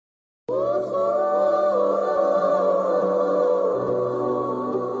Okay,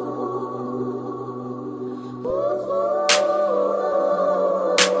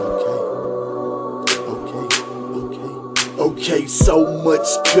 so much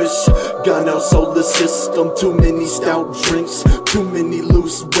kush, gone out solar system. Too many stout drinks, too many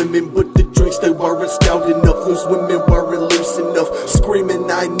loose women. But the drinks, they weren't stout enough. Loose women weren't loose enough. Screaming,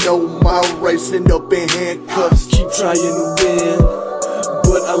 I know my rights, end up in handcuffs. Keep trying to win,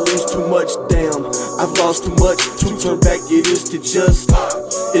 but I lose too much. Damn, I've lost too much. To turn back, it is to just,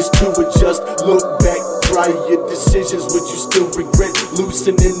 it's to adjust. Look back, prior decisions, would you still regret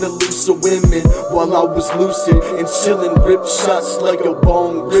loosening the looser women while I was lucid and chilling? Rip shots like a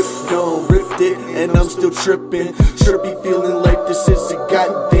bong ripped, done ripped it, and I'm still tripping. Trippy, feeling like this is a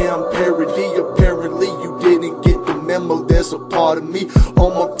goddamn parody. Apparently you didn't get the memo, there's a part of me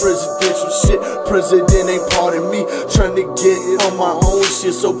on my presidential shit. President ain't part of me, trying to get it on my own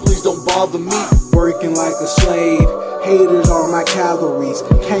shit, so please don't bother me. Working like a slave, haters are my calories.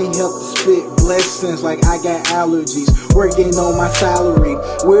 Can't help to spit blessings like I got allergies. Working on my salary,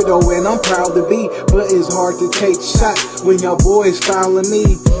 weirdo and I'm proud to be, but it's hard to take shots when your boy's following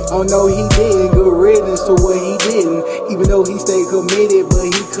me. Oh no, he didn't. Good riddance to what he didn't. Even though he stayed committed, but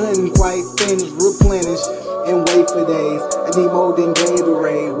he couldn't quite finish, replenish, and wait for days. I need more than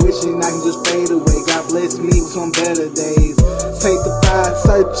Gatorade, wishing I can just fade away. God bless me with some better days. Take the fire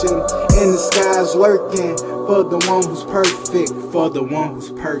searching, and the sky's lurking for the one who's perfect, for the one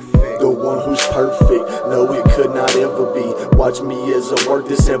who's perfect. The one who's perfect, no, it could not ever be. Watch me as I work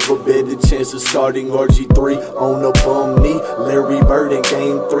this, have a better chance of starting RG3 on a bum knee. Larry Bird in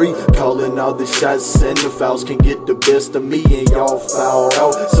game 3, calling all the shots, and the fouls can get the best of me, and y'all foul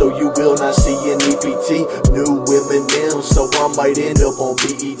out, so you will not see an EPT. New Eminem, so I might end up on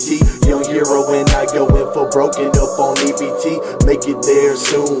BET. Young hero and I go in for broken up on EBT. Make it there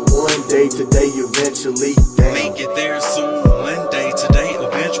soon, one day, today, eventually. Damn. Make it there soon, one day, today,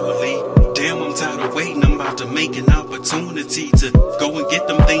 eventually. Damn, I'm tired of waiting, I'm about to make an opportunity to go and get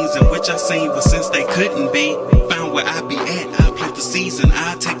them things in which I seen, but since they couldn't be found where I be at, I plant the seeds and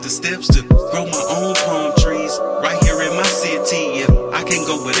I take the steps to grow my own palm trees right here in my city. If I can't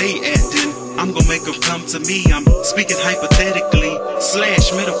go where they at, then I'm gonna make them come to me. I'm speaking hypothetically /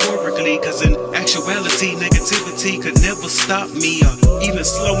 metaphorically, cause in actuality, negativity could never stop me or even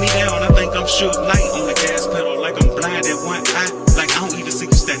slow me down. I think I'm Suge Knight on the gas pedal, like I'm blind in one eye, like I don't even see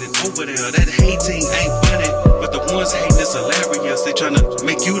you standing over there. That hating ain't funny, but the ones hating is hilarious. They tryna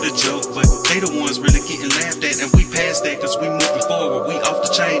make you the joke, but they the ones really getting laughed at, and we past that cause we moving forward. We off the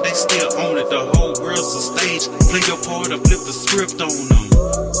chain, they still own it. The whole world's a stage. Play your part or flip the script on them.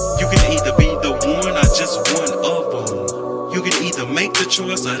 You can either be the one or just one of them. You can either make the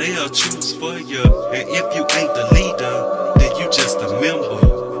choice or they'll choose for you. And if you ain't the leader, then you just a member.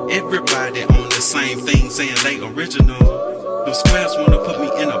 Everybody on the same thing saying they original. Them squares wanna put me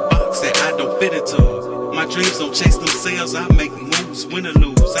in a box that I don't fit into. My dreams don't chase themselves, I make moves, win or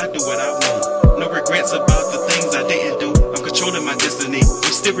lose, I do what I want. No regrets about the things I didn't do. I'm controlling my destiny,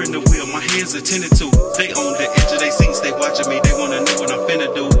 I'm steering the wheel, my hands attended to. They on the edge of their seats, they watching me, they wanna know what I'm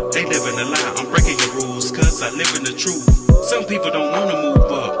finna do. They living a lie, I'm breaking your rules, cause I live in the truth. Some people don't wanna move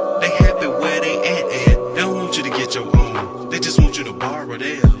up, they happy where they at. They don't want you to get your own, they just want you to borrow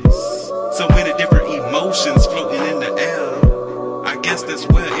theirs. So many different emotions floating in the air. I guess that's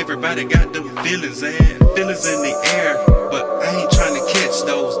where everybody got them feelings at. Feelings in the air, but I ain't trying to catch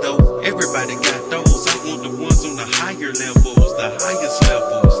those though. Everybody got those, I want the ones on the higher levels, the highest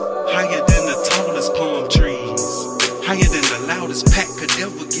levels. Higher than the tallest palm trees, higher than the loudest pack could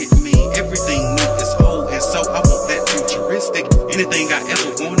ever get me. Everything new is old, and so I want that futuristic. Anything I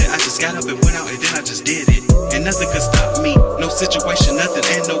ever wanted, I just got up and went out and then I just did it. And nothing could stop me, no situation, nothing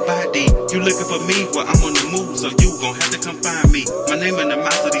and nobody. You looking for me, well I'm on the move, so you gon' have to come find me. My name in the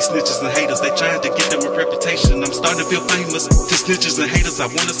mouth of these snitches and haters, they trying to get them a reputation. I'm starting to feel famous. To snitches and haters,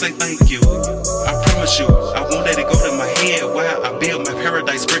 I wanna say thank you. I promise you, I won't let it go to my head while I build my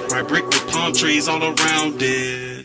paradise brick by brick with palm trees all around it.